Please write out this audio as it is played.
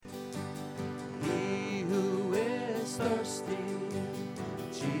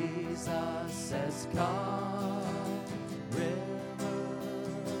come, rivers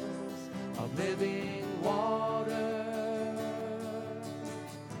of living water.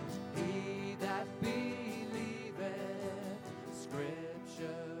 He that believeth,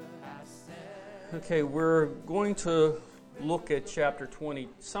 Scripture has said. Okay, we're going to look at chapter 20,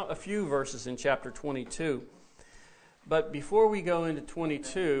 a few verses in chapter 22. But before we go into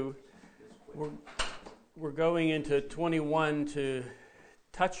 22, we're going into 21 to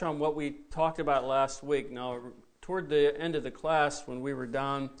touch on what we talked about last week. Now, toward the end of the class, when we were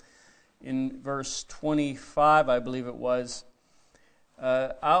down in verse 25, I believe it was,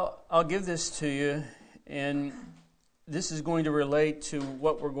 I'll give this to you, and this is going to relate to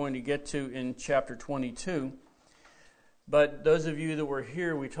what we're going to get to in chapter 22. But those of you that were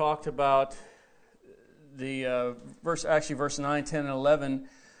here, we talked about the verse 9, 10, and 11,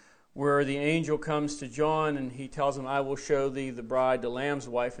 where the angel comes to John and he tells him, "I will show thee the bride, the Lamb's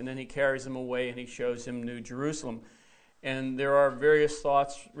wife," and then he carries him away and he shows him New Jerusalem. And there are various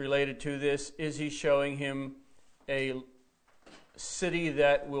thoughts related to this. Is he showing him a city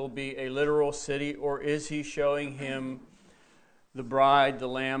that will be a literal city, or is he showing him the bride, the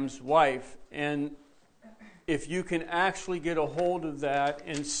Lamb's wife? And if you can actually get a hold of that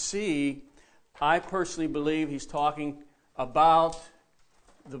and see, I personally believe he's talking about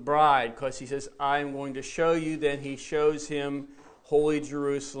the bride, because he says, "I'm going to show you." Then he shows him holy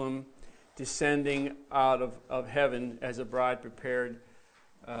Jerusalem descending out of heaven as a bride prepared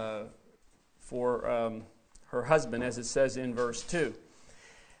for her husband, as it says in verse 2.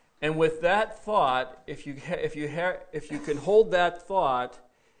 And with that thought, if you can hold that thought,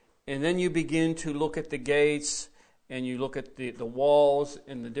 and then you begin to look at the gates, and you look at the walls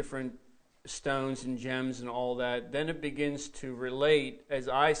and the different stones and gems and all that, then it begins to relate, as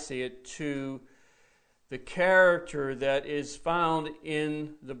I see it, to the character that is found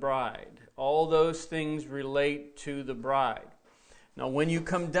in the bride. All those things relate to the bride. Now, when you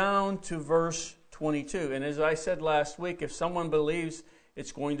come down to verse 22, and as I said last week, if someone believes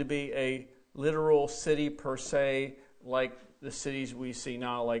it's going to be a literal city per se, like the cities we see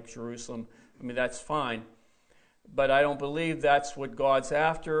now, like Jerusalem, I mean, that's fine. But I don't believe that's what God's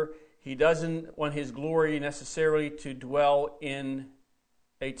after. He doesn't want his glory necessarily to dwell in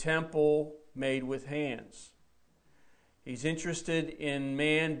a temple made with hands. He's interested in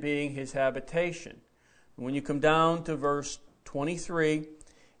man being his habitation. When you come down to verse 23,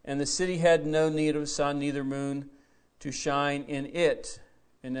 "And the city had no need of sun, neither moon, to shine in it."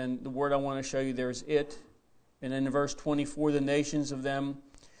 And then the word I want to show you there is "it." And then in verse 24, "The nations of them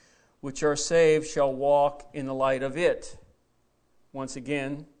which are saved shall walk in the light of it." Once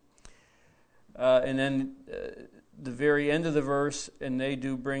again. And then the very end of the verse, "And they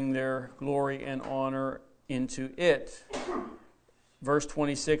do bring their glory and honor into it." Verse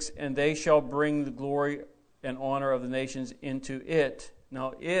 26, "And they shall bring the glory and honor of the nations into it."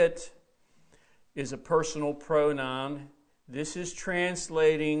 Now, it is a personal pronoun. This is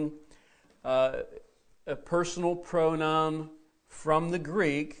translating a personal pronoun from the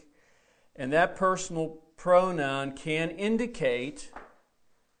Greek, and that personal pronoun can indicate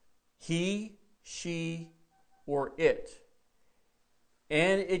he, she, or it.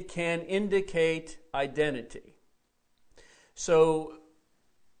 And it can indicate identity. So,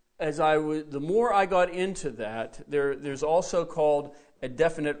 the more I got into that, there's also called a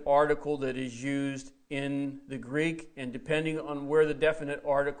definite article that is used in the Greek, and depending on where the definite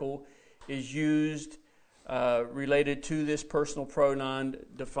article is used, related to this personal pronoun,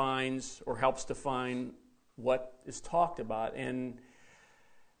 defines or helps define what is talked about. And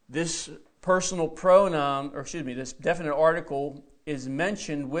this personal pronoun, this definite article is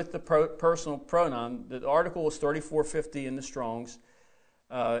mentioned with the personal pronoun. The article is 3450 in the Strong's.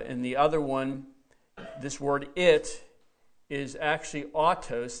 And the other one, this word "it," is actually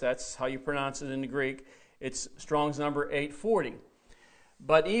autos. That's how you pronounce it in the Greek. It's Strong's number 840.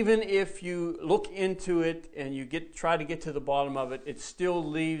 But even if you look into it and you try to get to the bottom of it, it still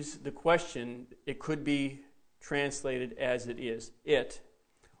leaves the question. It could be translated as it is, "it,"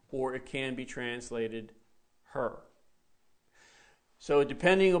 or it can be translated "her." So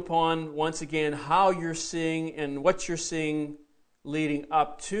depending upon, once again, how you're seeing and what you're seeing leading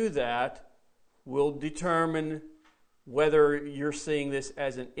up to that will determine whether you're seeing this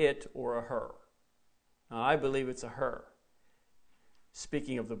as an "it" or a "her." Now, I believe it's a "her."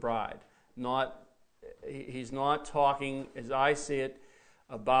 Speaking of the bride, he's not talking, as I see it,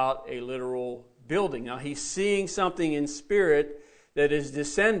 about a literal building. Now, he's seeing something in spirit that is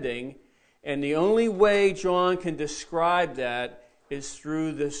descending, and the only way John can describe that is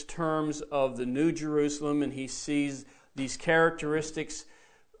through this terms of the New Jerusalem, and he sees these characteristics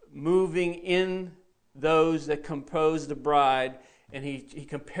moving in those that compose the bride, and he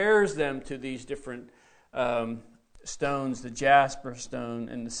compares them to these different stones, the jasper stone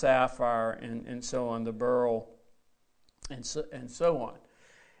and the sapphire and so on, the beryl and so on.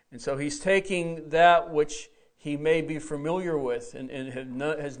 And so he's taking that which he may be familiar with and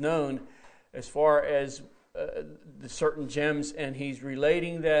has known as far as the certain gems, and he's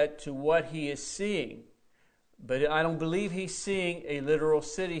relating that to what he is seeing. But I don't believe he's seeing a literal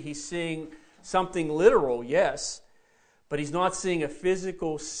city. He's seeing something literal, yes, but he's not seeing a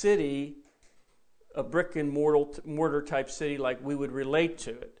physical city, a brick and mortar type city like we would relate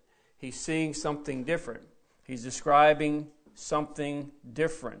to it. He's seeing something different. He's describing something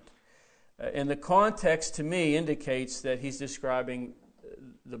different. And the context to me indicates that he's describing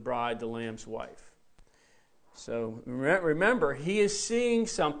the bride, the Lamb's wife. So remember, he is seeing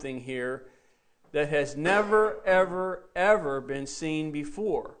something here that has never, ever, ever been seen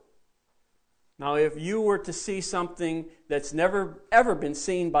before. Now, if you were to see something that's never, ever been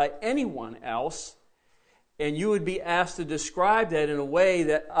seen by anyone else, and you would be asked to describe that in a way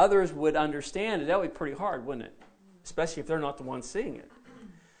that others would understand, that would be pretty hard, wouldn't it? Especially if they're not the ones seeing it.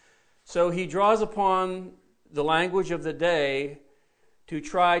 So he draws upon the language of the day to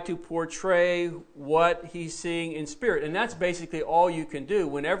try to portray what he's seeing in spirit. And that's basically all you can do.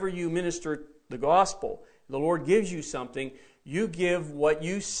 Whenever you minister the gospel, the Lord gives you something, you give what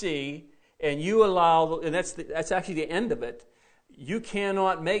you see, and you allow, and that's actually the end of it. You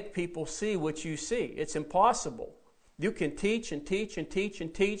cannot make people see what you see. It's impossible. You can teach and teach and teach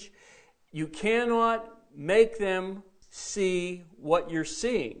and teach. You cannot make them see what you're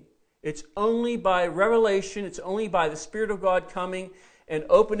seeing. It's only by revelation, it's only by the Spirit of God coming and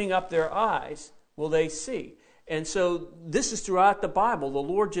opening up their eyes will they see. And so this is throughout the Bible. The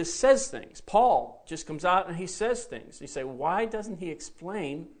Lord just says things. Paul just comes out and he says things. You say, why doesn't he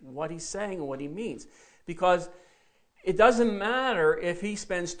explain what he's saying and what he means? Because it doesn't matter if he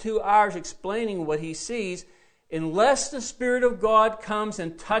spends 2 hours explaining what he sees, unless the Spirit of God comes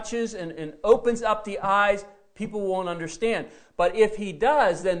and touches and opens up the eyes, people won't understand. But if he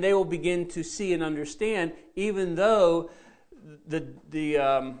does, then they will begin to see and understand, even though the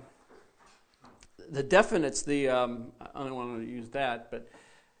definites, I don't want to use that, but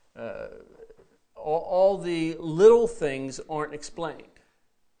all the little things aren't explained.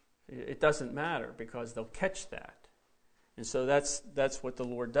 It doesn't matter because they'll catch that. And so that's what the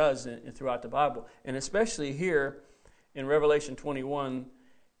Lord does throughout the Bible. And especially here in Revelation 21,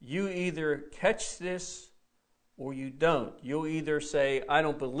 you either catch this or you don't. You'll either say, I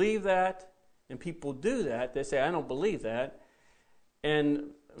don't believe that, and people do that. They say, I don't believe that.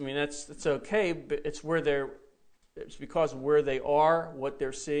 And I mean, it's okay, but it's because of where they are, what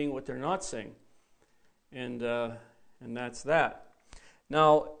they're seeing, what they're not seeing. And that's that.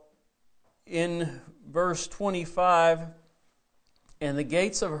 Now, in verse 25, and the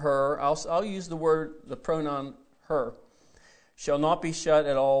gates of her, I'll use the pronoun her, shall not be shut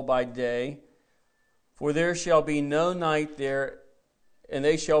at all by day, for there shall be no night there, and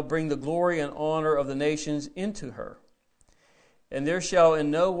they shall bring the glory and honor of the nations into her. And there shall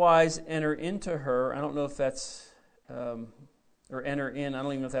in no wise enter into her. I don't know if that's, or enter in, I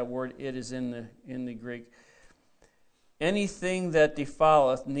don't even know if that word it is in the Greek. Anything that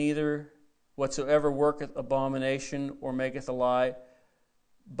defileth, neither whatsoever worketh abomination or maketh a lie,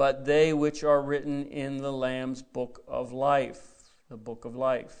 but they which are written in the Lamb's book of life. The book of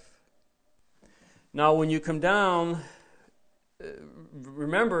life. Now, when you come down,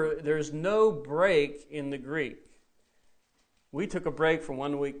 remember, there's no break in the Greek. We took a break from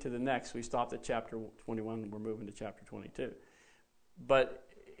 1 week to the next. We stopped at chapter 21, and we're moving to chapter 22. But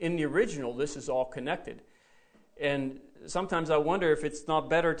in the original, this is all connected. And sometimes I wonder if it's not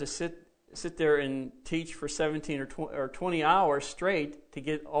better to sit there and teach for 17 or 20 hours straight to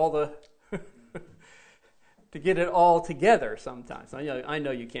get all the to get it all together sometimes. I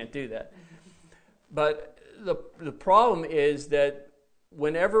know you can't do that. But the problem is that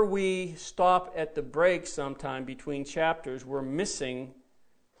whenever we stop at the break sometime between chapters, we're missing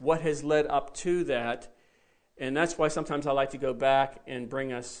what has led up to that. And that's why sometimes I like to go back and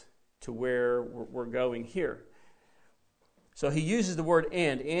bring us to where we're going here. So he uses the word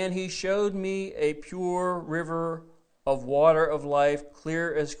and he showed me a pure river of water of life,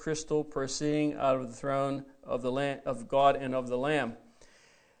 clear as crystal, proceeding out of the throne of the Lamb, of God and of the Lamb.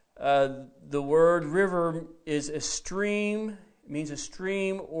 The word river is a stream. It means a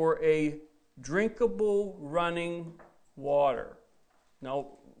stream or a drinkable running water. Now,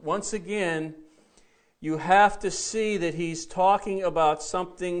 once again, you have to see that he's talking about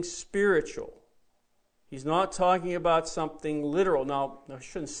something spiritual. He's not talking about something literal. Now, I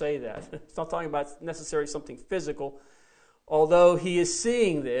shouldn't say that. He's not talking about necessarily something physical, although he is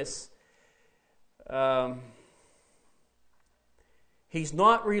seeing this. He's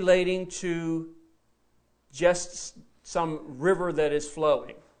not relating to just some river that is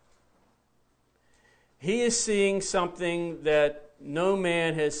flowing. He is seeing something that no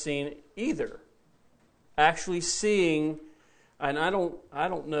man has seen either. Actually seeing, and I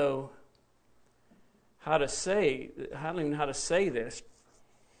don't know how to say, I don't even know how to say this,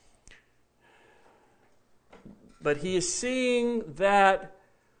 but he is seeing that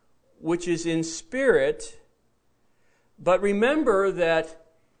which is in spirit. But remember that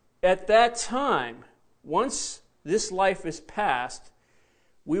at that time, once this life is past,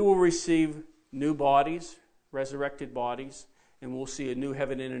 we will receive new bodies, resurrected bodies, and we'll see a new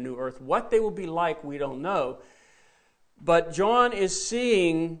heaven and a new earth. What they will be like, we don't know. But John is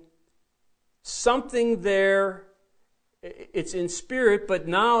seeing something there. It's in spirit, but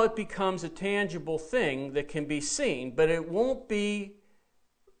now it becomes a tangible thing that can be seen. But it won't be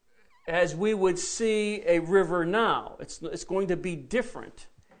as we would see a river now. It's going to be different.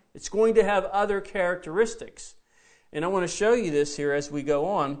 It's going to have other characteristics. And I want to show you this here as we go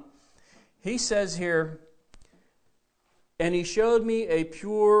on. He says here, and he showed me a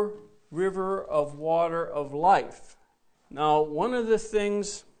pure river of water of life. Now, one of the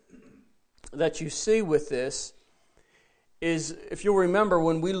things that you see with this is, if you'll remember,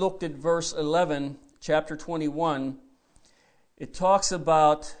 when we looked at verse 11, chapter 21, it talks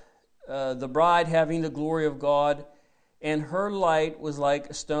about the bride having the glory of God, and her light was like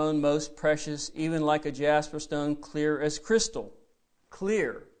a stone most precious, even like a jasper stone, clear as crystal.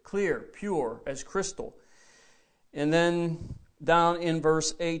 Clear, pure as crystal. And then down in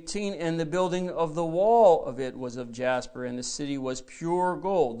verse 18, and the building of the wall of it was of jasper, and the city was pure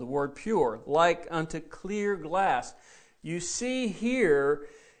gold. The word pure, like unto clear glass. You see here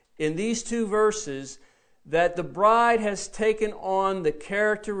in these two verses that the bride has taken on the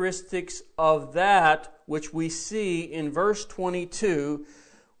characteristics of that which we see in verse 22,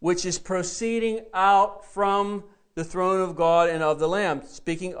 which is proceeding out from the throne of God and of the Lamb.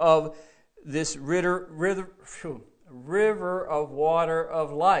 Speaking of this river of water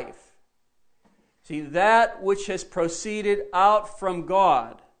of life. See, that which has proceeded out from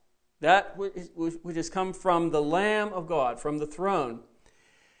God, that which has come from the Lamb of God, from the throne,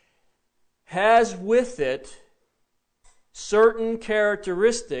 has with it certain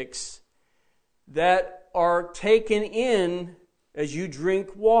characteristics that are taken in as you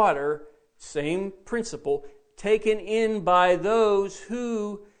drink water, same principle, taken in by those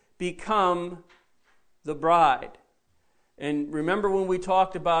who become the bride. And remember when we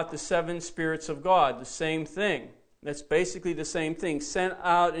talked about the seven spirits of God, the same thing. That's basically the same thing, sent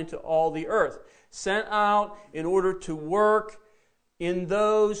out into all the earth. Sent out in order to work in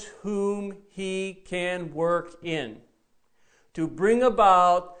those whom He can work in. To bring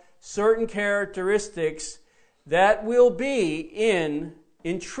about certain characteristics that will be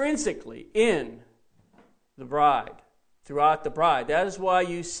intrinsically in the bride, throughout the bride. That is why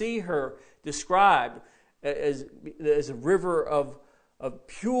you see her described as a river of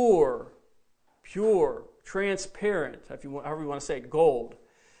pure, transparent, however you want to say it, gold,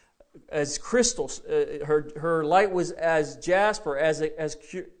 as crystals. Her light was as jasper, as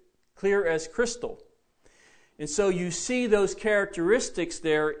clear as crystal. And so you see those characteristics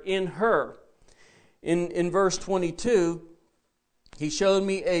there in her. In verse 22, he showed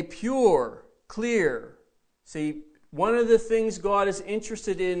me a pure, clear. See, one of the things God is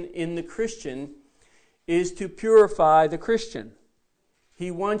interested in the Christian is to purify the Christian. He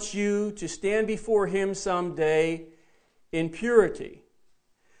wants you to stand before Him someday in purity.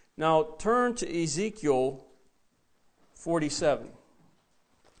 Now turn to Ezekiel 47.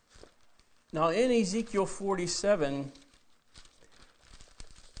 Now in Ezekiel 47,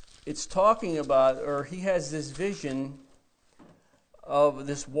 it's talking about, or he has this vision of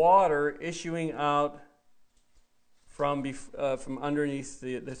this water issuing out from underneath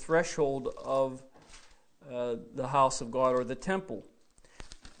the threshold of the house of God, or the temple.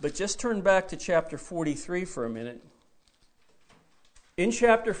 But just turn back to chapter 43 for a minute. In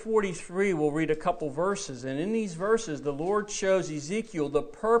chapter 43, we'll read a couple verses, and in these verses, the Lord shows Ezekiel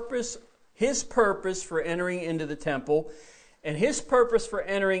His purpose for entering into the temple, and His purpose for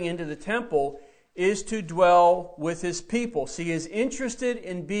entering into the temple is to dwell with His people. See, He is interested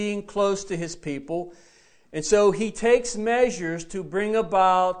in being close to His people, and so He takes measures to bring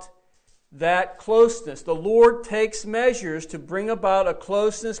about that closeness. The Lord takes measures to bring about a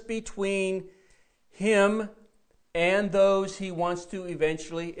closeness between Him and those He wants to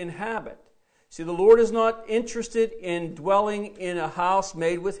eventually inhabit. See, the Lord is not interested in dwelling in a house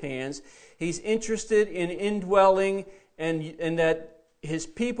made with hands. He's interested in indwelling and that His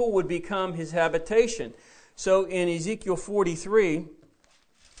people would become His habitation. So in Ezekiel 43,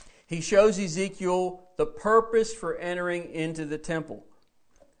 He shows Ezekiel the purpose for entering into the temple.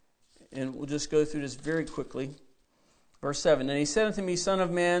 And we'll just go through this very quickly. Verse 7, and He said unto me, Son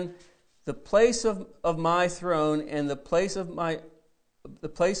of man, the place of my throne and the place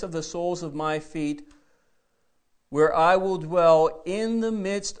of the soles of my feet, where I will dwell in the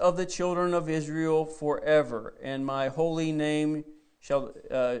midst of the children of Israel forever, and my holy name shall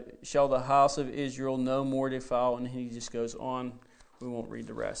the house of Israel no more defile. And he just goes on. We won't read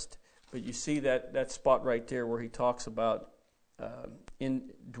the rest. But you see that spot right there where he talks about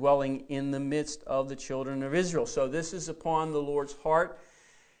in dwelling in the midst of the children of Israel. So this is upon the Lord's heart.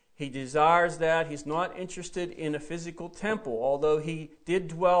 He desires that. He's not interested in a physical temple, although He did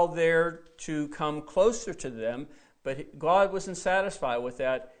dwell there to come closer to them. But God wasn't satisfied with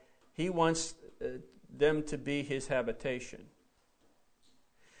that. He wants them to be His habitation.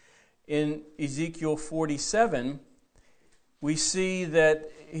 In Ezekiel 47, we see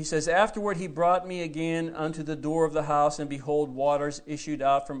that he says, Afterward He brought me again unto the door of the house, and behold, waters issued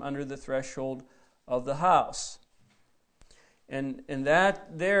out from under the threshold of the house. And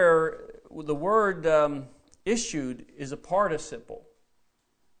that there, the word issued is a participle.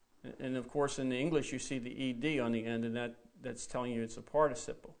 And of course in the English you see the ed on the end, and that's telling you it's a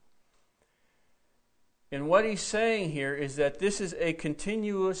participle. And what he's saying here is that this is a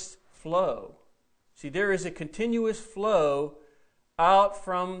continuous flow. See, there is a continuous flow out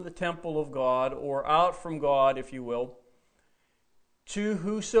from the temple of God, or out from God, if you will, to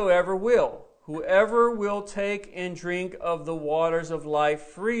whosoever will. Whoever will take and drink of the waters of life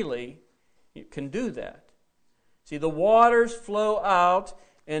freely can do that. See, the waters flow out,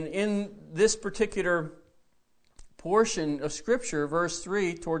 and in this particular portion of Scripture, verse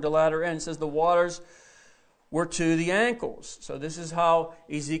 3, toward the latter end, says the waters were to the ankles. So this is how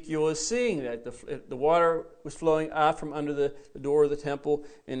Ezekiel is seeing that. The water was flowing out from under the door of the temple,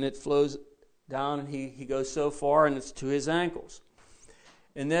 and it flows down, and he goes so far, and it's to his ankles.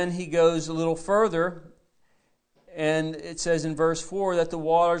 And then he goes a little further, and it says in verse 4 that the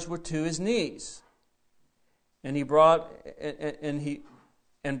waters were to his knees. And he brought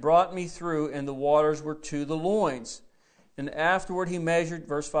me through, and the waters were to the loins. And afterward he measured,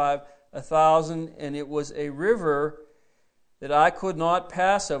 verse 5, 1,000, and it was a river that I could not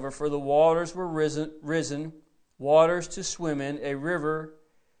pass over, for the waters were risen, waters to swim in, a river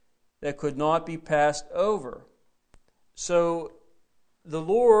that could not be passed over. So the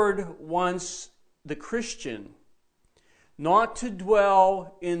Lord wants the Christian not to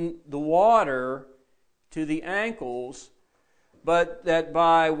dwell in the water to the ankles, but that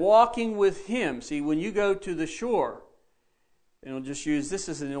by walking with Him. See, when you go to the shore, and I'll just use this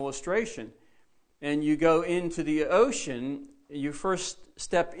as an illustration, and you go into the ocean, you first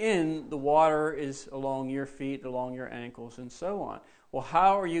step in, the water is along your feet, along your ankles, and so on. Well,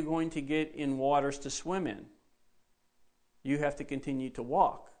 how are you going to get in waters to swim in? You have to continue to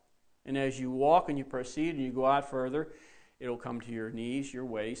walk. And as you walk and you proceed and you go out further, it'll come to your knees, your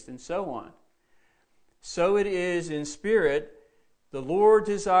waist, and so on. So it is in spirit. The Lord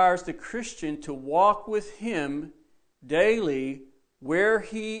desires the Christian to walk with Him daily, where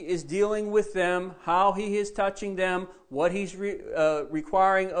He is dealing with them, how He is touching them, what He's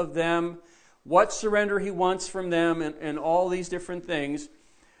requiring of them, what surrender He wants from them, and all these different things,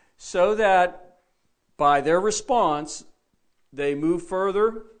 so that by their response, they move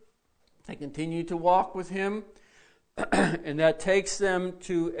further, they continue to walk with Him, and that takes them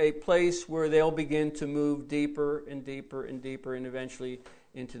to a place where they'll begin to move deeper and deeper and deeper, and eventually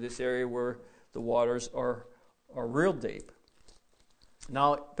into this area where the waters are real deep.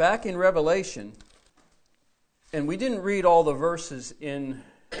 Now, back in Revelation, and we didn't read all the verses in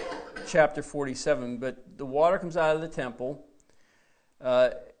chapter 47, but the water comes out of the temple,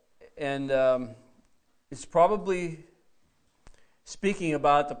 and it's probably speaking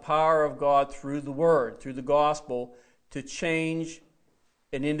about the power of God through the Word, through the gospel, to change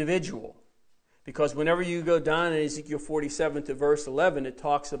an individual. Because whenever you go down in Ezekiel 47 to verse 11, it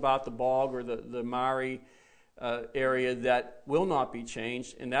talks about the bog or the miry area that will not be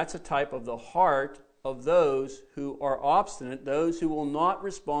changed, and that's a type of the heart of those who are obstinate, those who will not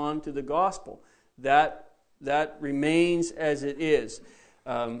respond to the gospel. That remains as it is,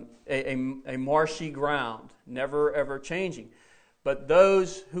 a marshy ground, never ever changing. But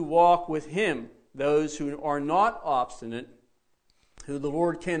those who walk with Him, those who are not obstinate, who the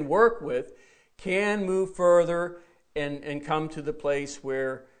Lord can work with, can move further and come to the place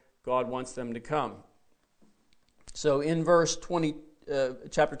where God wants them to come. So in verse 20,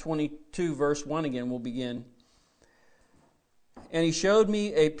 chapter 22, verse 1 again, we'll begin. And he showed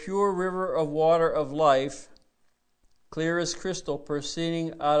me a pure river of water of life, clear as crystal,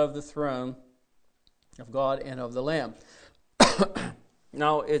 proceeding out of the throne of God and of the Lamb.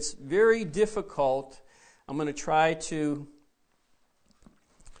 Now, it's very difficult. I'm going to try to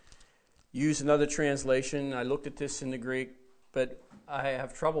use another translation. I looked at this in the Greek, but I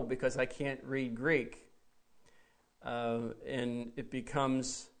have trouble because I can't read Greek. And it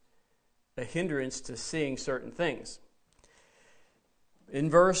becomes a hindrance to seeing certain things. In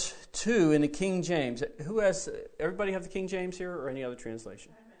verse 2 in the King James, everybody have the King James here or any other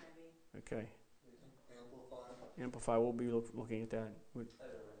translation? Okay. Amplify, we'll be looking at that.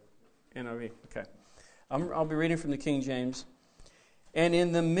 NIV, okay. I'll be reading from the King James. And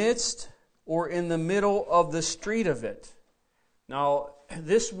in the midst or in the middle of the street of it. Now,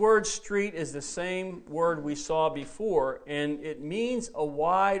 this word street is the same word we saw before, and it means a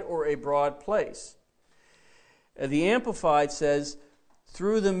wide or a broad place. The Amplified says,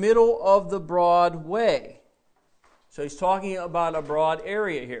 through the middle of the broad way. So he's talking about a broad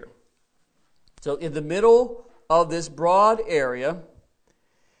area here. So in the middle of this broad area,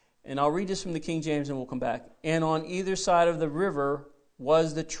 and I'll read this from the King James and we'll come back. And on either side of the river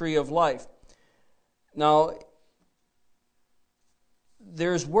was the tree of life. Now,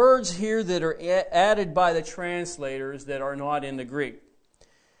 there's words here that are added by the translators that are not in the Greek.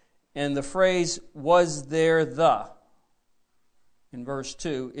 And the phrase, was there the, in verse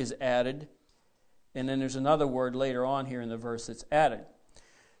 2, is added. And then there's another word later on here in the verse that's added.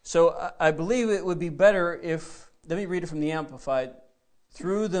 So I believe it would be better if, let me read it from the Amplified,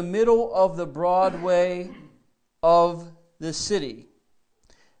 through the middle of the broad way of the city.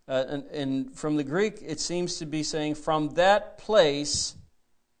 And from the Greek, it seems to be saying, from that place,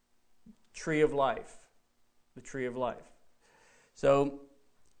 tree of life. The tree of life. So,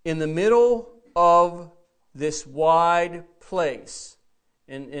 in the middle of this wide place,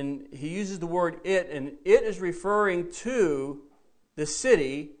 and he uses the word it, and it is referring to the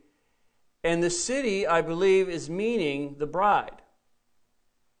city, and the city, I believe, is meaning the bride.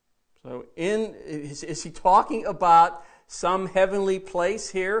 So, is he talking about some heavenly place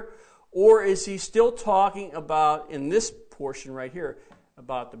here, or is he still talking about, in this portion right here,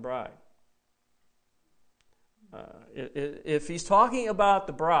 about the bride? If he's talking about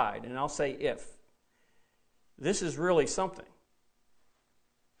the bride, and I'll say if, this is really something.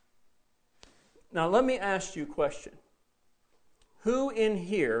 Now let me ask you a question. Who in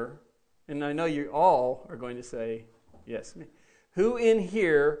here, and I know you all are going to say yes, me. Who in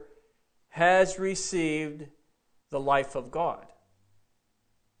here has received the life of God?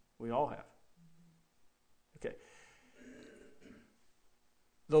 We all have. Okay.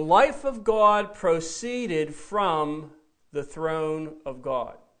 The life of God proceeded from the throne of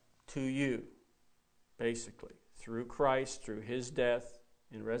God to you, basically, through Christ, through His death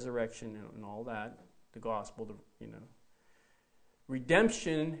and resurrection and all that, the gospel,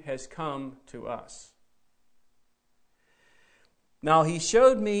 Redemption has come to us. Now, he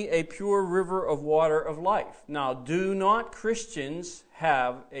showed me a pure river of water of life. Now, do not Christians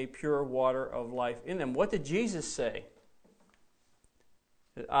have a pure water of life in them? What did Jesus say?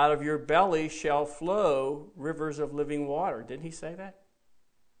 That out of your belly shall flow rivers of living water. Didn't he say that?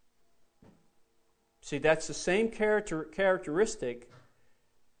 See, that's the same characteristic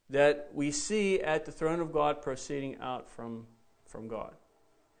that we see at the throne of God proceeding out from God.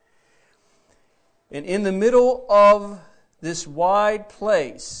 And in the middle of this wide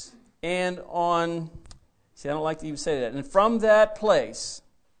place, and I don't like to even say that, and from that place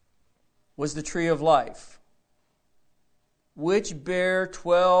was the tree of life, which bare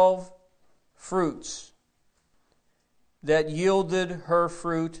 12 fruits, that yielded her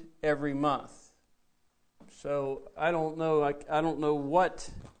fruit every month. So I don't know what.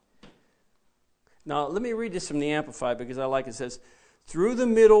 Now let me read this from the Amplified because I like it. It says, through the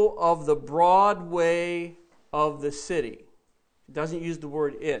middle of the broad way of the city. It doesn't use the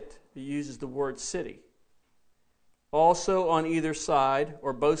word it uses the word city. Also on either side,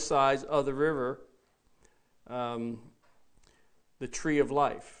 or both sides of the river, the tree of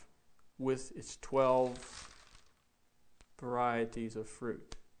life with its 12 varieties of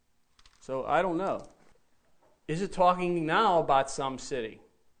fruit. So I don't know. Is it talking now about some city?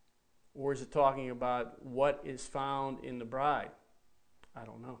 Or is it talking about what is found in the bride? I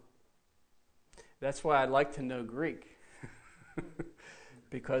don't know. That's why I'd like to know Greek.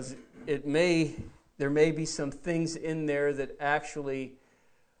 Because there may be some things in there that actually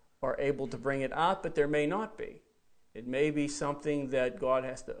are able to bring it out, but there may not be. It may be something that God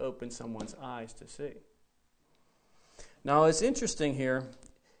has to open someone's eyes to see. Now, it's interesting here.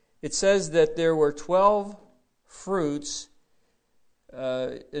 It says that there were 12 fruits,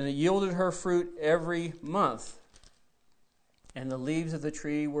 and it yielded her fruit every month. And the leaves of the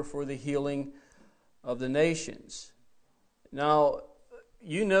tree were for the healing of the nations. Now,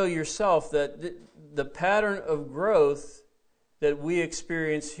 you know yourself that the pattern of growth that we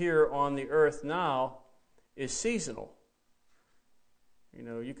experience here on the earth now is seasonal. You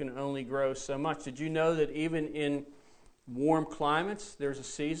know, you can only grow so much. Did you know that even in warm climates, there's a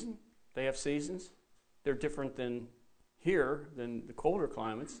season? They have seasons. They're different than here, than the colder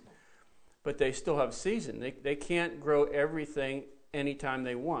climates, but they still have a season. They can't grow everything anytime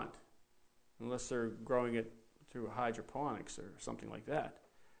they want, unless they're growing it through hydroponics or something like that.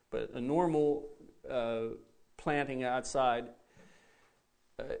 But a normal planting outside,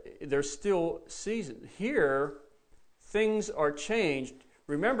 there's still season. Here, things are changed.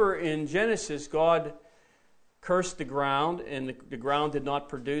 Remember in Genesis, God cursed the ground, and the ground did not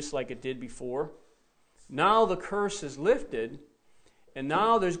produce like it did before. Now the curse is lifted, and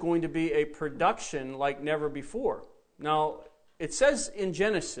now there's going to be a production like never before. Now, it says in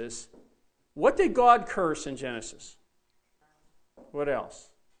Genesis, what did God curse in Genesis? What else?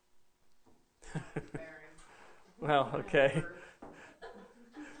 Well, okay.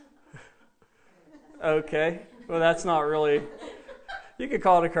 Okay. Well, that's not really... You could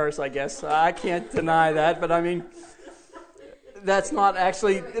call it a curse, I guess. I can't deny that, but I mean, that's not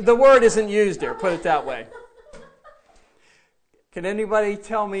actually... The word isn't used there, put it that way. Can anybody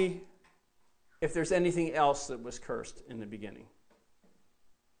tell me if there's anything else that was cursed in the beginning?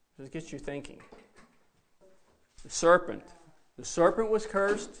 Just get you thinking. The serpent. The serpent was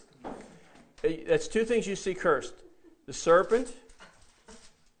cursed. That's two things you see cursed. The serpent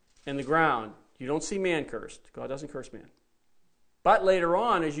and the ground. You don't see man cursed. God doesn't curse man. But later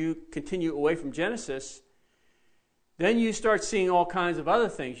on, as you continue away from Genesis, then you start seeing all kinds of other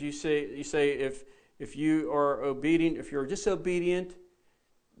things. You say if you are obedient, if you're disobedient,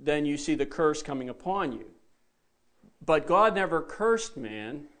 then you see the curse coming upon you. But God never cursed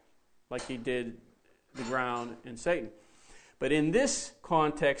man like he did the ground and Satan. But in this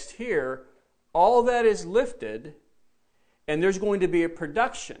context here, all that is lifted, and there's going to be a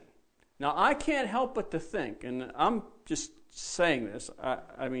production. Now, I can't help but to think, and I'm just saying this,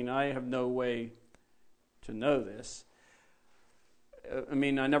 I mean, I have no way to know this. I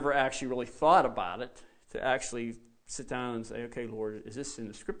mean, I never actually really thought about it, to actually sit down and say, okay, Lord, is this in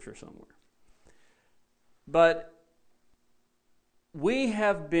the Scripture somewhere? But we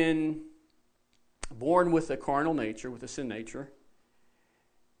have been born with a carnal nature, with a sin nature,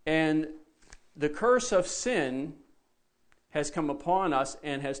 and the curse of sin has come upon us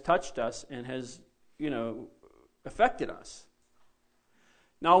and has touched us and has, affected us.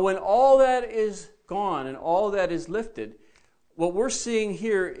 Now, when all that is gone and all that is lifted, what we're seeing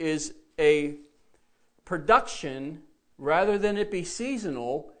here is a production. Rather than it be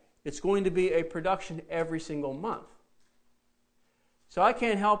seasonal, it's going to be a production every single month. So I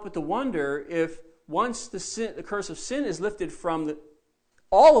can't help but to wonder if once the curse of sin is lifted from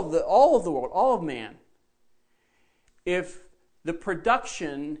all of the world, all of man, if the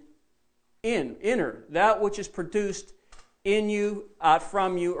production inner, that which is produced in you, out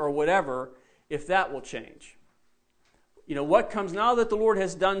from you, or whatever, if that will change. What comes now that the Lord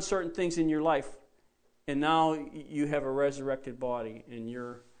has done certain things in your life, and now you have a resurrected body, and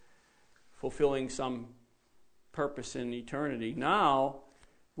you're fulfilling some purpose in eternity. Now,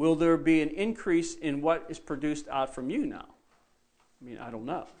 will there be an increase in what is produced out from you now? I mean, I don't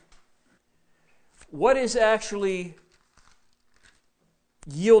know. What is actually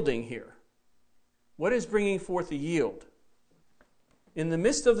yielding here? What is bringing forth the yield? In the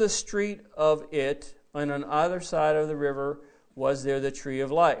midst of the street of it, and on either side of the river, was there the tree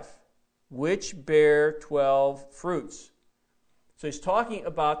of life, which bare 12 fruits. So he's talking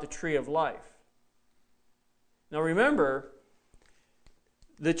about the tree of life. Now remember,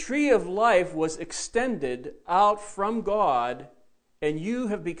 the tree of life was extended out from God, and you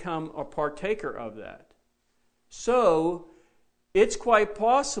have become a partaker of that. So, it's quite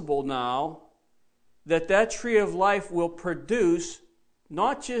possible now that tree of life will produce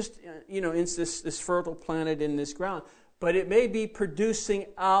not just, in this fertile planet in this ground, but it may be producing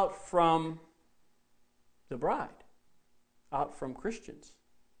out from the bride, out from Christians.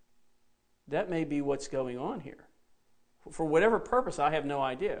 That may be what's going on here. For whatever purpose, I have no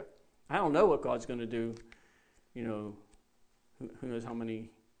idea. I don't know what God's going to do, who knows how many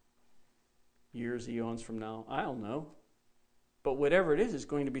years, eons from now. I don't know. But whatever it is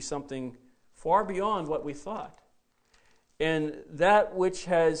going to be something far beyond what we thought. and that which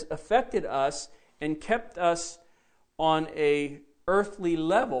has affected us and kept us on a earthly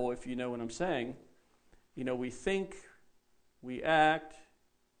level, if you know what I'm saying. You know, we think, we act,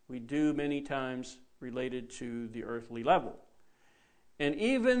 we do many times related to the earthly level. And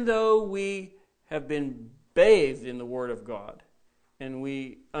even though we have been bathed in the Word of God and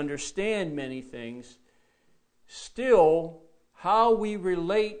we understand many things, still how we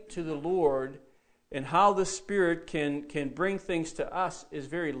relate to the Lord and how the Spirit can bring things to us is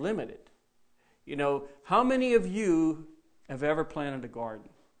very limited. You know, how many of you have ever planted a garden?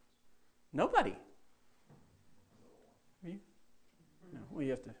 Nobody. You? No, well,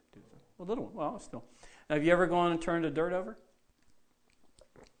 you have to do a little one. Well, still. Now, have you ever gone and turned the dirt over?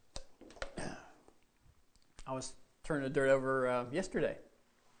 I was turning the dirt over yesterday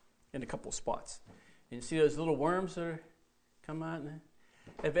in a couple of spots. And you see those little worms that come out?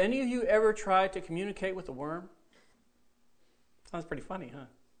 Have any of you ever tried to communicate with a worm? Sounds pretty funny, huh?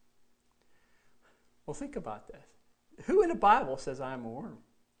 Well, think about that. Who in the Bible says, I am a worm?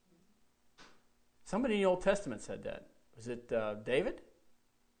 Somebody in the Old Testament said that. Was it David?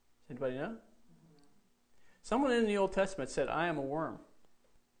 Does anybody know? Someone in the Old Testament said, I am a worm.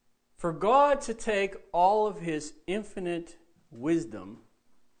 For God to take all of His infinite wisdom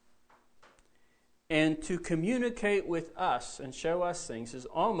and to communicate with us and show us things is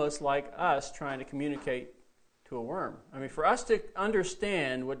almost like us trying to communicate to a worm. I mean, for us to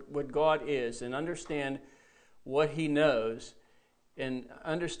understand what God is and understand what He knows and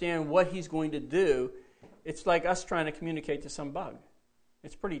understand what He's going to do, it's like us trying to communicate to some bug.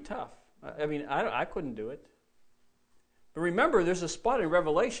 It's pretty tough. I mean, I couldn't do it. But remember, there's a spot in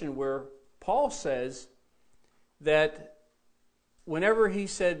Revelation where Paul says that whenever he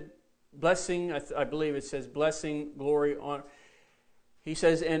said blessing, I believe it says blessing, glory, honor, he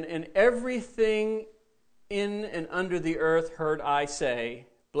says, and everything in and under the earth heard I say,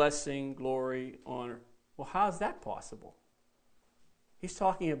 blessing, glory, honor. Well, how is that possible? He's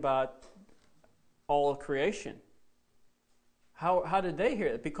talking about all of creation. How did they hear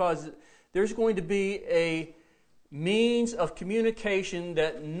it? Because there's going to be a means of communication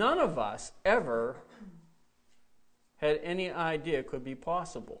that none of us ever had any idea could be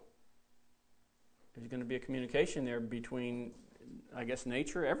possible. There's going to be a communication there between, I guess,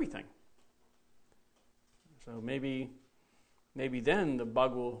 nature, everything. So maybe then the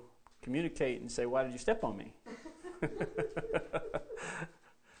bug will communicate and say, why did you step on me?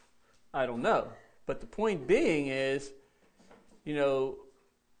 I don't know. But the point being is, you know,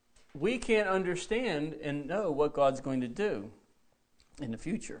 we can't understand and know what God's going to do in the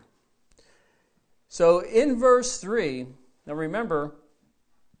future. So in verse 3, now remember,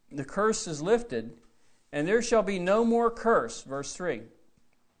 the curse is lifted, and there shall be no more curse, verse 3.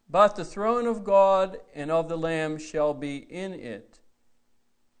 But the throne of God and of the Lamb shall be in it,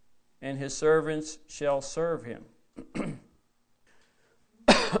 and His servants shall serve Him.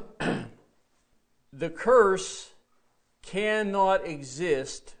 The curse cannot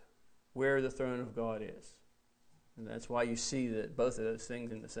exist where the throne of God is. And that's why you see that both of those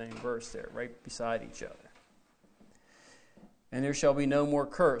things in the same verse there, right beside each other. And there shall be no more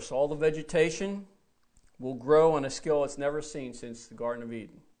curse. All the vegetation will grow on a scale it's never seen since the Garden of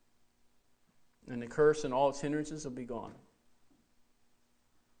Eden. And the curse and all its hindrances will be gone.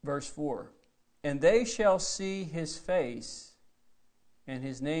 Verse 4. And they shall see His face, and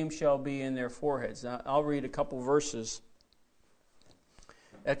His name shall be in their foreheads. Now, I'll read a couple verses.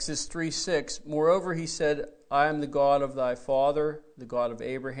 Exodus 3:6. Moreover, He said, I am the God of thy father, the God of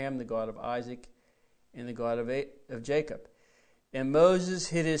Abraham, the God of Isaac, and the God of Jacob. And Moses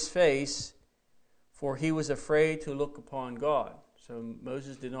hid his face, for he was afraid to look upon God. So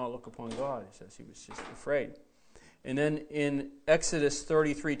Moses did not look upon God. He says he was just afraid. And then in Exodus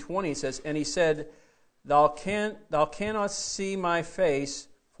 33:20 it says, and he said, Thou cannot see my face,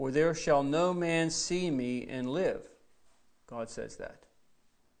 for there shall no man see me and live. God says that.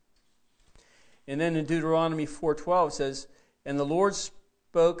 And then in Deuteronomy 4:12 it says, And the Lord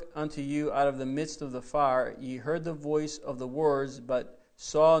spoke unto you out of the midst of the fire. Ye heard the voice of the words, but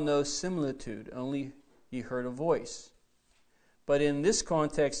saw no similitude, only ye heard a voice. But in this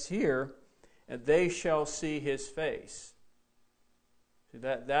context here, they shall see His face. See,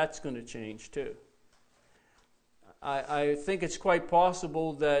 that's going to change too. I think it's quite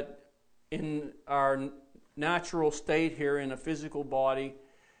possible that in our natural state here in a physical body,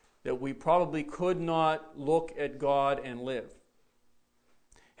 that we probably could not look at God and live.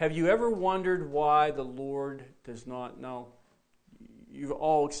 Have you ever wondered why the Lord does not know? You've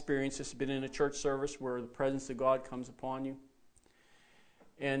all experienced this, been in a church service where the presence of God comes upon you.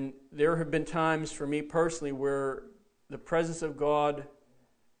 And there have been times for me personally where the presence of God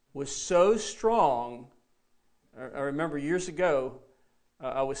was so strong. I remember years ago,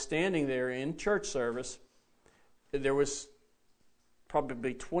 I was standing there in church service. There was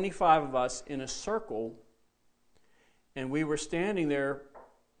probably 25 of us in a circle, and we were standing there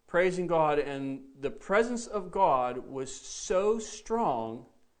praising God, and the presence of God was so strong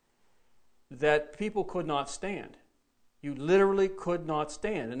that people could not stand. You literally could not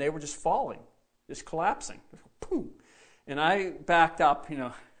stand, and they were just falling, just collapsing. Boom. And I backed up,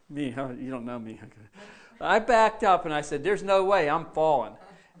 me, you don't know me. I backed up and I said, there's no way, I'm falling.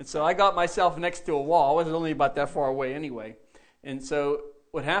 And so I got myself next to a wall. I wasn't only about that far away anyway. And so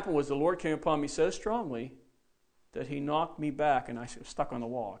what happened was the Lord came upon me so strongly that He knocked me back, and I was stuck on the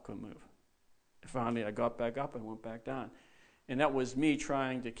wall. I couldn't move. And finally, I got back up and went back down. And that was me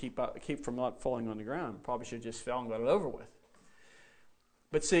trying to keep from not falling on the ground. Probably should have just fell and got it over with.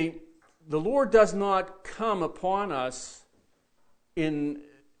 But see, the Lord does not come upon us in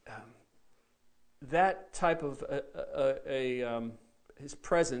that type of His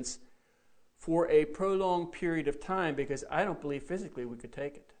presence for a prolonged period of time, because I don't believe physically we could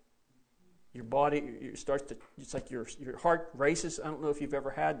take it. Your body starts to, it's like your heart races. I don't know if you've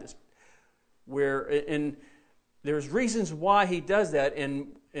ever had this, and there's reasons why He does that,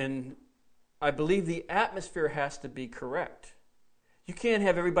 and I believe the atmosphere has to be correct. You can't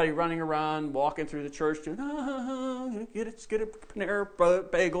have everybody running around, walking through the church, doing, get a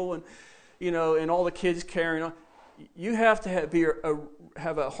Panera bagel, and and all the kids carrying on. You have to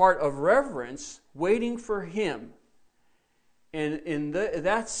have a heart of reverence, waiting for Him. And in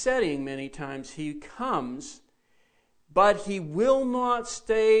that setting, many times He comes, but He will not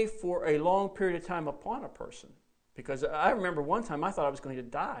stay for a long period of time upon a person. Because I remember one time I thought I was going to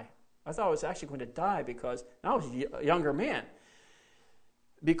die. I thought I was actually going to die because I was a younger man.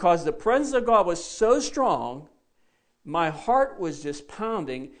 Because the presence of God was so strong, my heart was just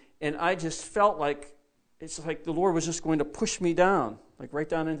pounding, and I just felt like it's like the Lord was just going to push me down, like right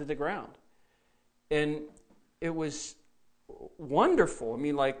down into the ground. And it was wonderful. I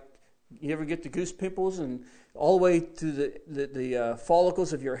mean, like, you ever get the goose pimples and all the way to the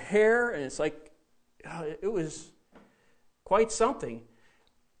follicles of your hair, and it's like, it was quite something.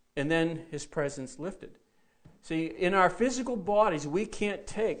 And then His presence lifted. See, in our physical bodies, we can't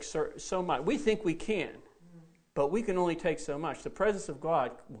take so much. We think we can, but we can only take so much. The presence of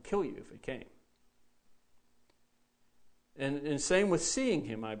God will kill you if it came. And same with seeing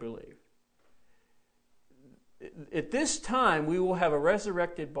Him, I believe. At this time, we will have a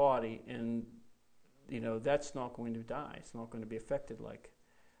resurrected body, and that's not going to die. It's not going to be affected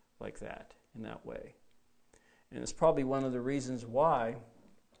like that, in that way. And it's probably one of the reasons why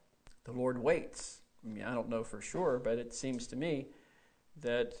the Lord waits. I mean, I don't know for sure, but it seems to me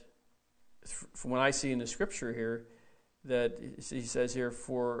that from what I see in the Scripture here, that He says here,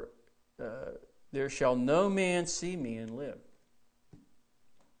 for there shall no man see me and live.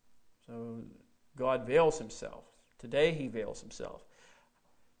 So God veils Himself. Today He veils Himself.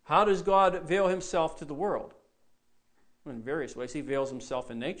 How does God veil Himself to the world? Well, in various ways. He veils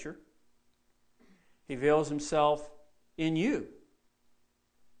Himself in nature. He veils Himself in you.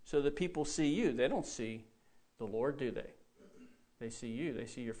 So that people see you. They don't see the Lord, do they? They see you. They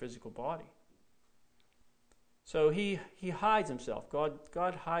see your physical body. So He hides Himself.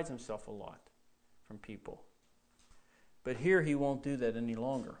 God hides Himself a lot from people. But here He won't do that any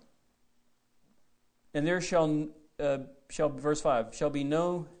longer. And there shall verse 5, shall be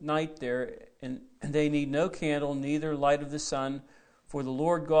no night there, and they need no candle, neither light of the sun, for the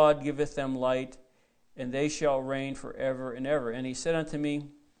Lord God giveth them light, and they shall reign forever and ever. And He said unto me,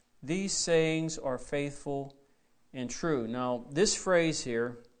 these sayings are faithful and true. Now, this phrase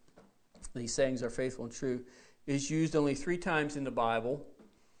here, these sayings are faithful and true, is used only 3 times in the Bible.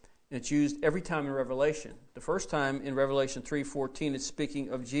 And it's used every time in Revelation. The first time in Revelation 3:14, it's speaking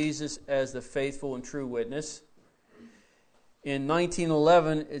of Jesus as the faithful and true witness. In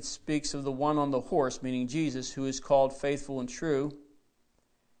 19:11, it speaks of the one on the horse, meaning Jesus, who is called faithful and true.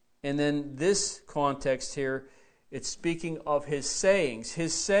 And then this context here, it's speaking of His sayings.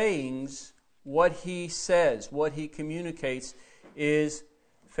 His sayings, what He says, what He communicates, is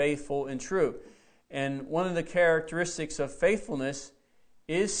faithful and true. And one of the characteristics of faithfulness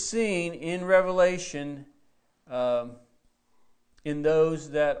is seen in Revelation in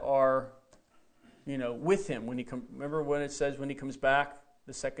those that are, with Him. Remember when it says when He comes back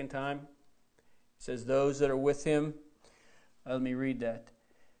the second time? It says those that are with Him. Let me read that.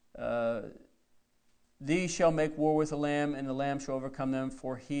 These shall make war with the Lamb, and the Lamb shall overcome them,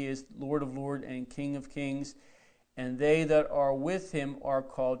 for He is Lord of lords and King of kings. And they that are with Him are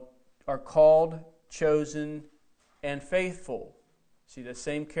called, chosen, and faithful. See, the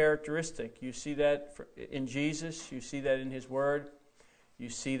same characteristic. You see that in Jesus. You see that in His Word. You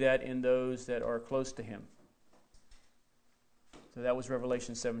see that in those that are close to Him. So that was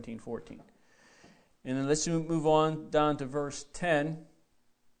Revelation 17:14. And then let's move on down to verse 10.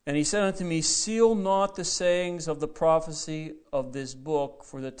 And he said unto me, seal not the sayings of the prophecy of this book,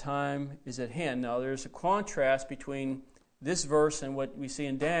 for the time is at hand. Now there's a contrast between this verse and what we see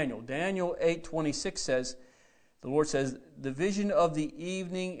in Daniel. Daniel 8:26 says, the Lord says, the vision of the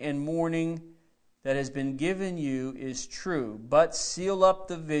evening and morning that has been given you is true, but seal up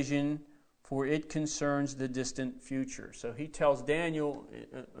the vision, for it concerns the distant future. So he tells Daniel,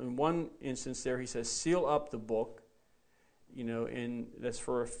 in one instance there, he says, seal up the book. And that's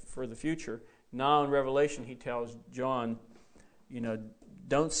for the future. Now in Revelation, he tells John,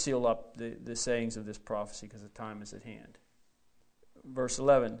 don't seal up the sayings of this prophecy because the time is at hand. Verse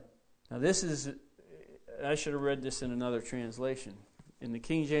 11. Now this is, I should have read this in another translation. In the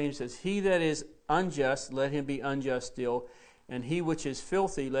King James, it says, he that is unjust, let him be unjust still, and he which is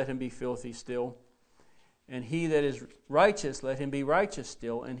filthy, let him be filthy still. And he that is righteous, let him be righteous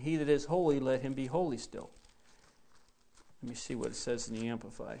still, and he that is holy, let him be holy still. Let me see what it says in the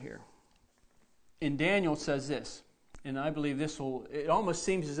Amplified here. In Daniel, it says this, and I believe it almost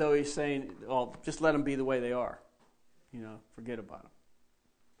seems as though he's saying, oh, just let them be the way they are. Forget about them.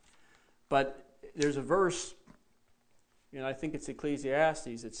 But there's a verse, I think it's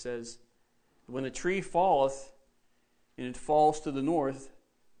Ecclesiastes, it says, when a tree falleth, and it falls to the north,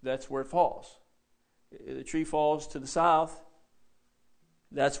 that's where it falls. The tree falls to the south,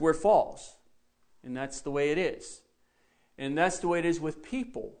 that's where it falls. And that's the way it is. And that's the way it is with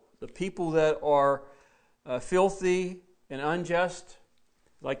people. The people that are filthy and unjust,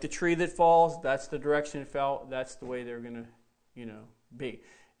 like the tree that falls, that's the direction it fell. That's the way they're going to, be.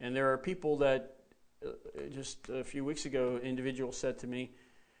 And there are people that, just a few weeks ago, an individual said to me,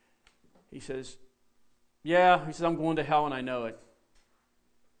 he says, I'm going to hell and I know it.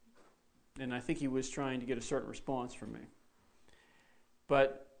 And I think he was trying to get a certain response from me.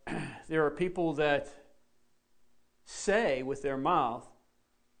 But there are people that say with their mouth,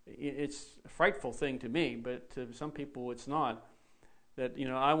 it's a frightful thing to me, but to some people it's not, that,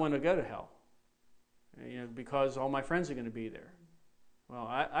 I want to go to hell, because all my friends are going to be there. Well,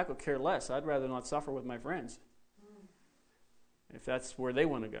 I could care less. I'd rather not suffer with my friends if that's where they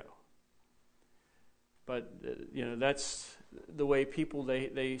want to go. But, that's the way people,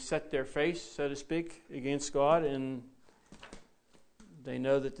 they set their face, so to speak, against God, and they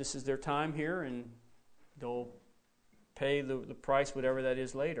know that this is their time here, and they'll pay the price, whatever that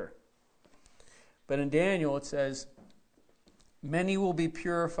is, later. But in Daniel it says, many will be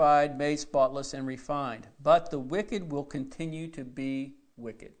purified, made spotless, and refined, but the wicked will continue to be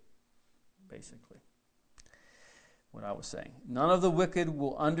wicked. Basically, what I was saying. None of the wicked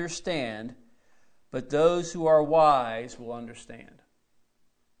will understand, but those who are wise will understand.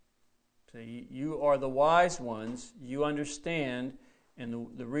 So you are the wise ones, you understand, and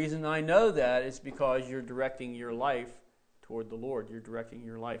the reason I know that is because you're directing your life toward the Lord. You're directing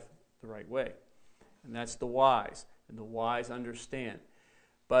your life the right way. And that's the wise. And the wise understand.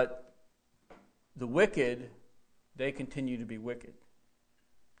 But the wicked, they continue to be wicked.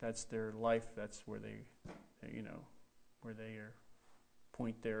 That's their life. That's where they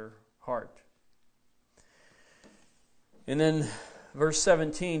point their heart. And then verse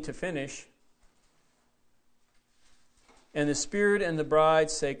 17 to finish. And the Spirit and the bride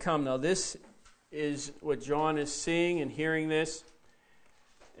say, come. Now this is what John is seeing and hearing this.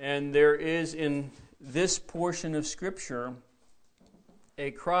 And there is in this portion of Scripture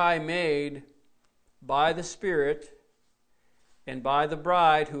a cry made by the Spirit and by the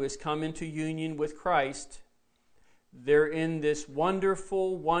bride who has come into union with Christ. They're in this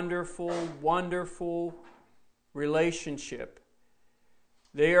wonderful, wonderful, wonderful relationship.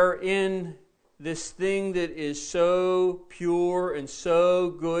 They are in this thing that is so pure and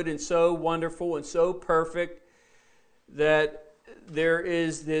so good and so wonderful and so perfect that there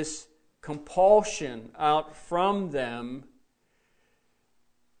is this compulsion out from them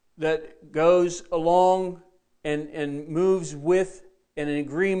that goes along and moves with and in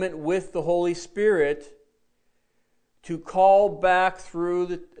agreement with the Holy Spirit to call back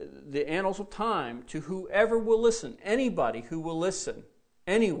through the annals of time to whoever will listen, anybody who will listen,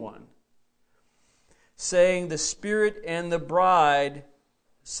 anyone, saying, the Spirit and the bride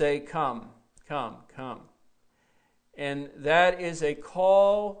say, come, come, come. And that is a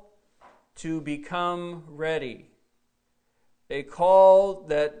call to become ready. A call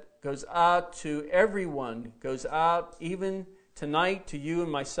that goes out to everyone, goes out even tonight to you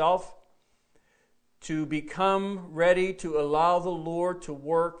and myself, to become ready to allow the Lord to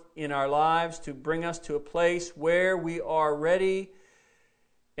work in our lives, to bring us to a place where we are ready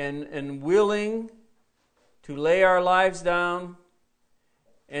and willing to lay our lives down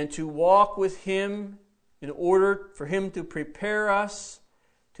and to walk with Him in order for Him to prepare us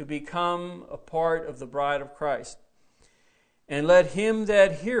to become a part of the bride of Christ. And let him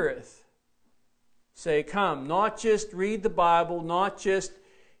that heareth say, come. Not just read the Bible, not just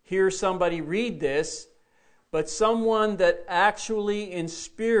hear somebody read this, but someone that actually in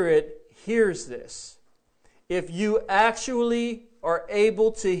spirit hears this. If you actually are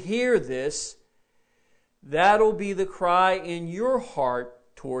able to hear this, that'll be the cry in your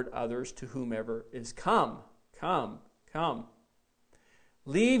heart toward others, to whomever is come. Come, come.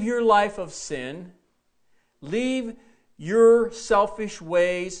 Leave your life of sin. Leave your selfish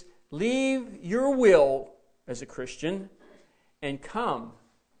ways. Leave your will as a Christian and come.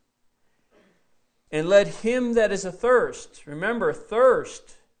 And let him that is athirst. Remember,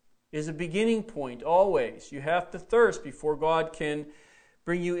 thirst is a beginning point always. You have to thirst before God can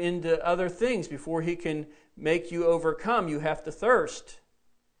bring you into other things. Before He can make you overcome, you have to thirst.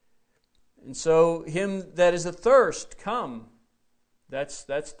 And so, him that is athirst, come. That's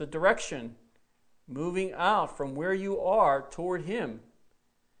the direction. Moving out from where you are toward Him.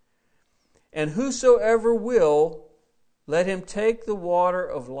 And whosoever will, let him take the water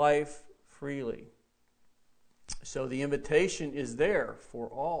of life freely. So the invitation is there for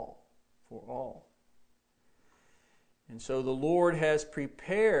all. For all. And so the Lord has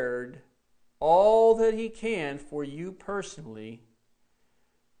prepared all that He can for you personally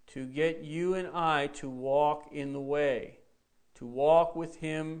to get you and I to walk in the way, to walk with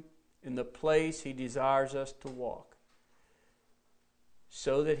Him in the place He desires us to walk,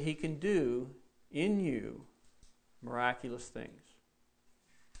 so that He can do in you miraculous things.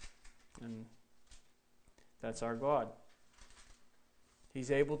 And that's our God.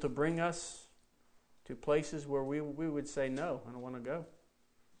 He's able to bring us to places where we would say, no, I don't want to go.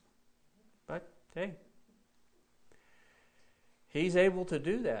 But, hey, He's able to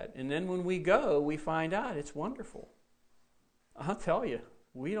do that. And then when we go, we find out it's wonderful. I'll tell you,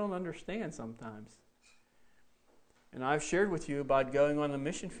 we don't understand sometimes. And I've shared with you about going on the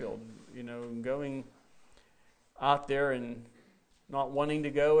mission field, going out there and not wanting to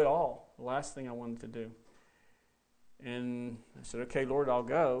go at all. The last thing I wanted to do. And I said, okay, Lord, I'll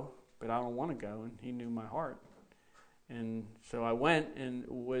go, but I don't want to go. And He knew my heart. And so I went, and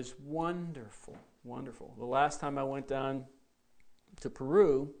it was wonderful, wonderful. The last time I went down to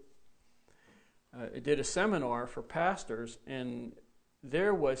Peru, I did a seminar for pastors, and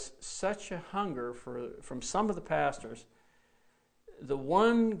there was such a hunger from some of the pastors. The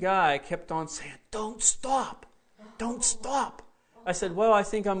one guy kept on saying, don't stop, don't stop. I said, well, I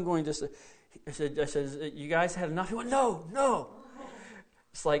think I'm going to... I said, you guys had enough? He went, no.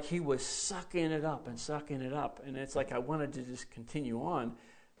 It's like he was sucking it up. And it's like I wanted to just continue on.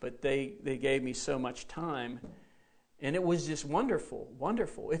 But they gave me so much time. And it was just wonderful,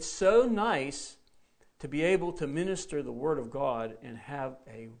 wonderful. It's so nice to be able to minister the Word of God and have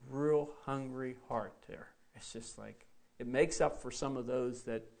a real hungry heart there. It's just like, it makes up for some of those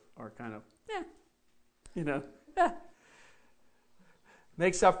that are kind of,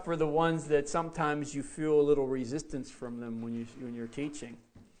 makes up for the ones that sometimes you feel a little resistance from them when you're teaching.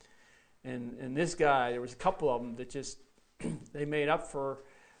 And this guy, there was a couple of them that just, they made up for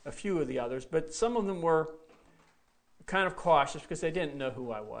a few of the others, but some of them were kind of cautious because they didn't know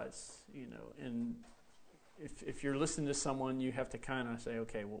who I was, and if you're listening to someone, you have to kind of say,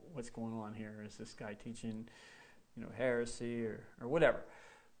 okay, well, what's going on here? Is this guy teaching, heresy or whatever?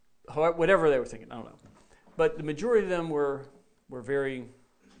 Whatever they were thinking, I don't know. But the majority of them were very,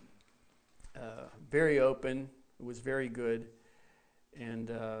 very open. It was very good. And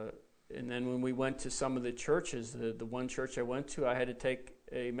then when we went to some of the churches, the one church I went to, I had to take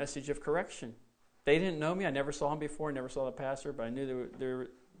a message of correction. They didn't know me. I never saw him before. Never saw the pastor, but I knew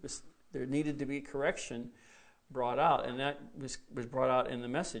there needed to be correction brought out, and that was brought out in the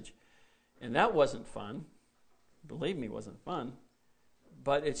message. And that wasn't fun. Believe me, it wasn't fun.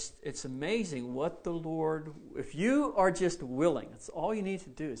 But it's amazing what the Lord, if you are just willing, that's all you need to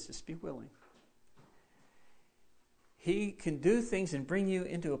do is just be willing. He can do things and bring you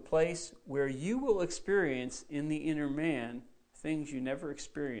into a place where you will experience in the inner man things you never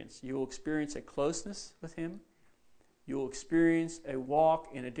experienced. You will experience a closeness with Him. You will experience a walk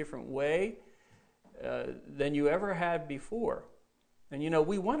in a different way than you ever had before. And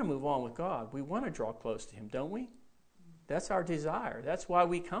we want to move on with God. We want to draw close to Him, don't we? That's our desire. That's why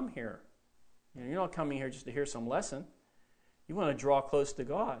we come here. You're not coming here just to hear some lesson. You want to draw close to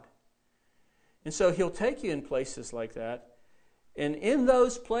God. And so He'll take you in places like that. And in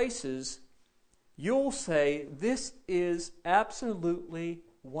those places, you'll say, this is absolutely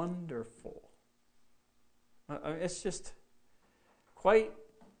wonderful. It's just quite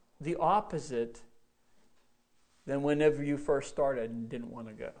the opposite than whenever you first started and didn't want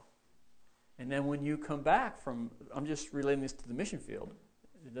to go. And then when you come back from, I'm just relating this to the mission field.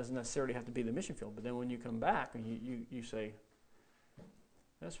 It doesn't necessarily have to be the mission field, but then when you come back and you say,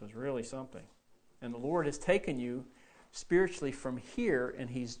 this was really something. And the Lord has taken you spiritually from here, and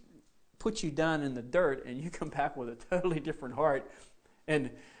He's put you down in the dirt, and you come back with a totally different heart. And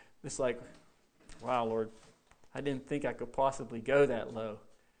it's like, wow, Lord, I didn't think I could possibly go that low.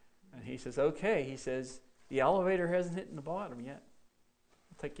 And He says, okay. He says, the elevator hasn't hit the bottom yet.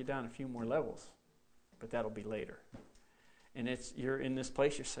 I'll take you down a few more levels, but that'll be later. And you're in this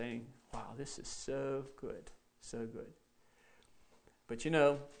place, you're saying, wow, this is so good, so good. But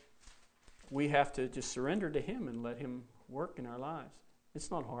we have to just surrender to Him and let Him work in our lives.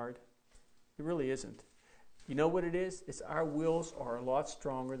 It's not hard. It really isn't. You know what it is? It's our wills are a lot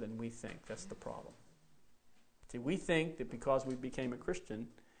stronger than we think. That's the problem. See, we think that because we became a Christian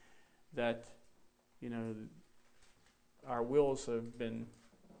that, our wills have been,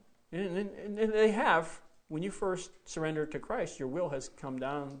 and they have. When you first surrender to Christ, your will has come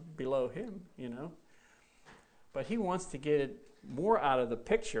down below Him, But He wants to get it more out of the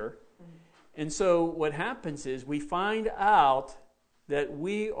picture. And so what happens is we find out that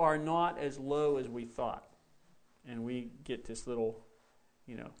we are not as low as we thought. And we get this little,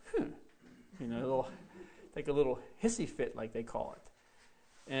 take a little hissy fit, like they call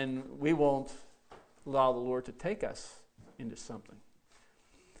it. And we won't allow the Lord to take us into something.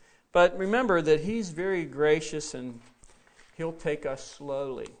 But remember that He's very gracious, and He'll take us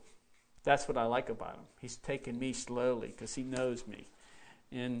slowly. That's what I like about Him. He's taken me slowly because He knows me.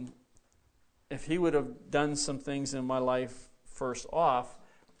 And if He would have done some things in my life first off,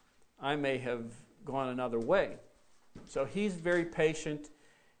 I may have gone another way. So He's very patient,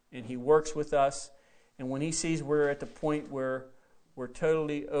 and He works with us. And when He sees we're at the point where we're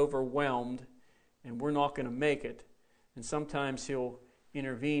totally overwhelmed and we're not going to make it, and sometimes He'll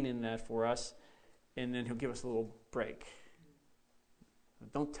intervene in that for us, and then He'll give us a little break.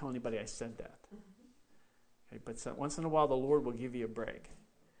 Don't tell anybody I said that. Okay, but once in a while the Lord will give you a break,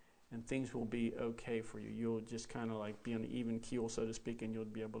 and things will be okay for you. You'll just kind of like be on an even keel, so to speak, and you'll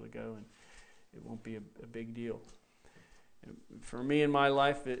be able to go, and it won't be a big deal. For me in my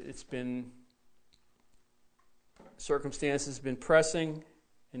life, it's been, circumstances have been pressing,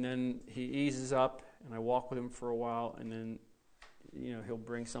 and then He eases up, and I walk with Him for a while, and then He'll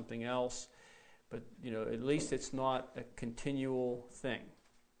bring something else. But, at least it's not a continual thing.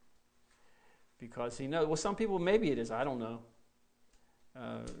 Because He knows, well, some people, maybe it is, I don't know.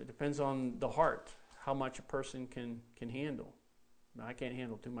 It depends on the heart, how much a person can handle. I can't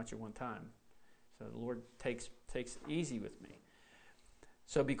handle too much at one time. So the Lord takes easy with me.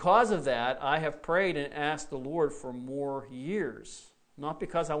 So because of that, I have prayed and asked the Lord for more years. Not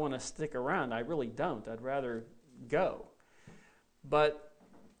because I want to stick around. I really don't. I'd rather go. But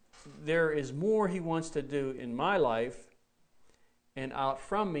there is more He wants to do in my life, and out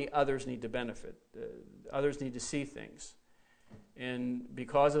from me, others need to benefit. Others need to see things. And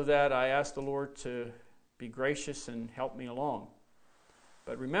because of that, I ask the Lord to be gracious and help me along.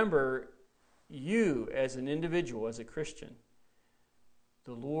 But remember, you as an individual, as a Christian,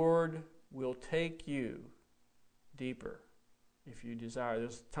 the Lord will take you deeper if you desire.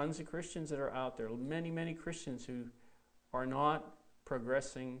 There's tons of Christians that are out there, many, many Christians who are not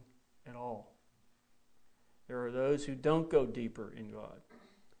progressing at all. There are those who don't go deeper in God.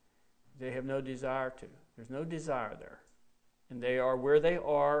 They have no desire to. There's no desire there. And they are where they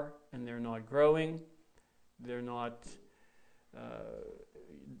are, and they're not growing. They're not.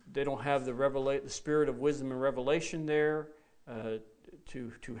 They don't have the spirit of wisdom and revelation there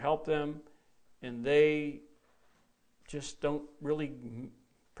to help them, and they just don't really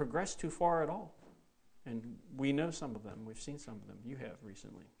progress too far at all. And we know some of them. We've seen some of them. You have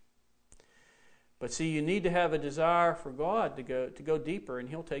recently. But see, you need to have a desire for God to go deeper, and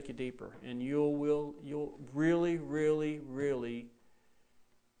He'll take you deeper, and you'll really, really, really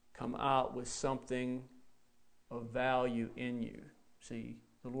come out with something of value in you. See,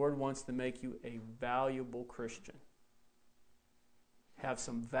 the Lord wants to make you a valuable Christian. Have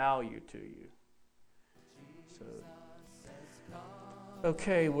some value to you. So,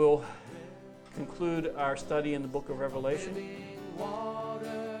 okay, we'll conclude our study in the book of Revelation.